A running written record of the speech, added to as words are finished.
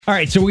All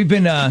right, so we've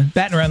been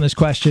batting around this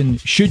question,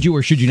 should you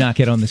or should you not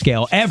get on the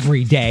scale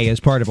every day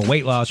as part of a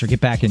weight loss or get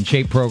back in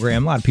shape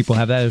program? A lot of people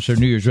have that as their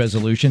New Year's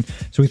resolution.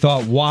 So we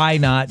thought, why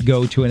not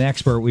go to an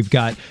expert? We've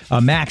got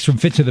Max from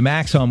Fit to the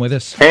Max on with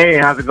us. Hey,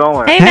 how's it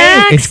going? Hey,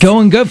 Max. It's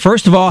going good.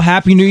 First of all,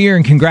 Happy New Year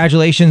and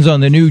congratulations on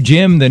the new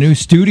gym, the new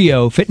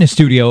fitness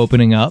studio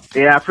opening up.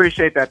 Yeah, I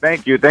appreciate that.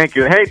 Thank you.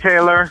 Hey,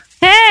 Taylor.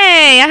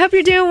 Hey, I hope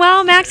you're doing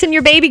well, Max, and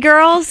your baby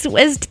girls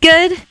is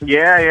good.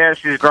 Yeah,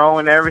 she's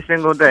growing every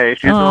single day.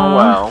 She's doing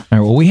well. All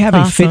right, well, we have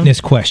a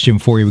fitness question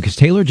for you because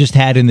Taylor just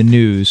had in the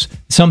news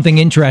something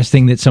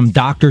interesting that some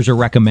doctors are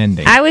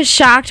recommending. I was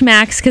shocked,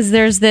 Max, because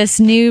there's this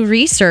new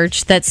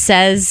research that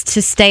says to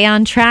stay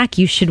on track,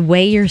 you should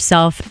weigh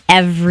yourself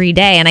every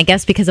day. And I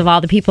guess because of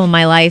all the people in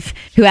my life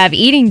who have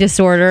eating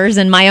disorders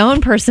and my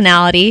own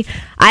personality,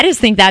 I just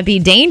think that'd be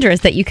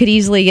dangerous, that you could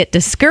easily get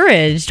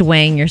discouraged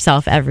weighing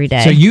yourself every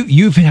day. So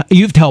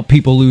you've helped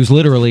people lose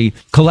literally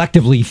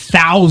collectively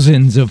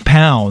thousands of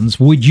pounds.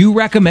 Would you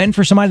recommend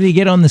for somebody to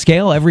get on the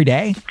scale every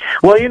day?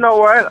 Well, you know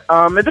what?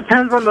 It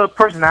depends on the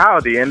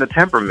personality and the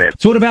temperament.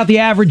 So what about the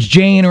average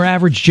Jane or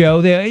average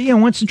Joe that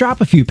wants to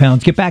drop a few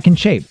pounds, get back in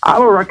shape? I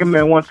would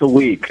recommend once a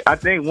week. I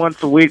think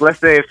once a week, let's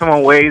say if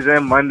someone weighs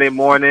in Monday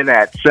morning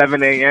at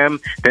 7 a.m.,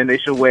 then they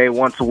should weigh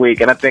once a week.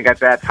 And I think at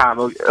that time,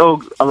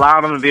 it'll allow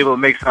them to be able to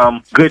make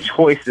some good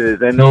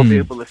choices, and they'll be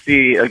able to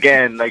see,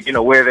 again,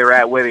 where they're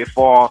at, where they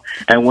fall,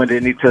 and when they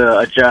need to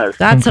adjust.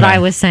 That's what I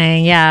was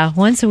saying, yeah.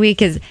 Once a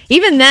week is,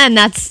 even then,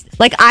 that's,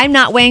 I'm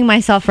not weighing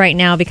myself right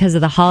now because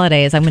of the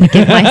holidays. I'm going to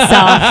give myself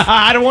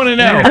I don't want to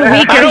know. a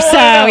week or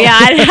so. Yeah,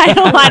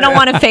 I don't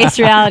want to face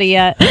reality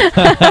yet.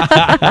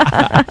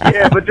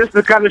 Yeah, but just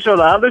to kind of show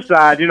the other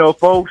side,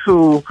 folks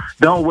who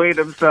don't weigh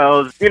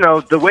themselves,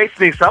 the weight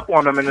sneaks up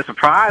on them and it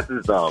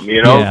surprises them,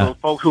 Yeah. So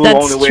folks who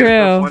That's only weigh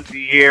themselves once a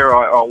year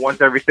or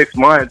once every 6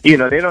 months, they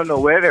don't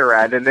know where they're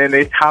at, and then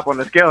they hop on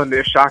the scale and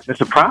they're shocked and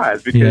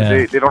surprised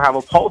because they don't have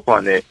a pulse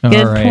on it.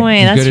 Good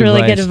point. That's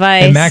really good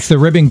advice. And Max, the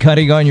ribbon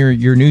cutting on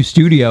your new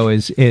studio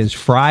is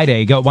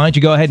Friday. Why don't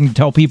you go ahead and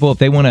tell people if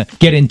they want to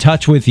get in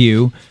touch with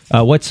you,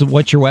 what's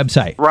your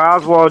website?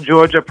 Roswell,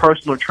 Georgia,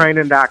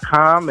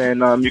 personaltraining.com,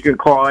 and you can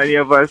call any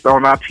of us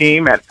on our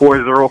team at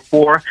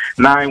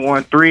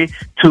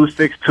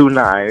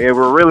 404-913-2629. Yeah,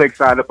 we're really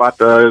excited about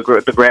the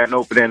grand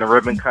opening, the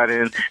ribbon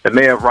cutting. The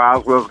mayor of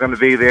Roswell is going to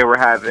be there. We're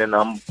having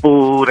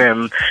food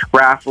and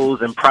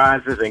raffles and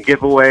prizes and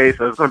giveaways,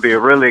 so it's going to be a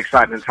really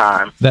exciting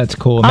time. That's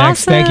cool.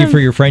 Max, thank you for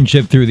your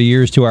friendship through the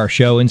years to our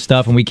show and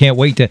stuff, and we can't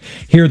wait to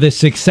hear the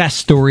success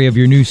story of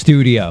your new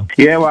studio.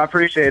 Yeah, well, I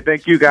appreciate it.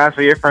 Thank you guys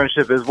for your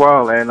friendship as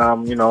well,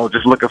 and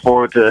just looking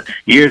forward to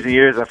years and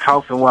years of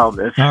health and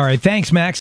wellness. All right, thanks, Max.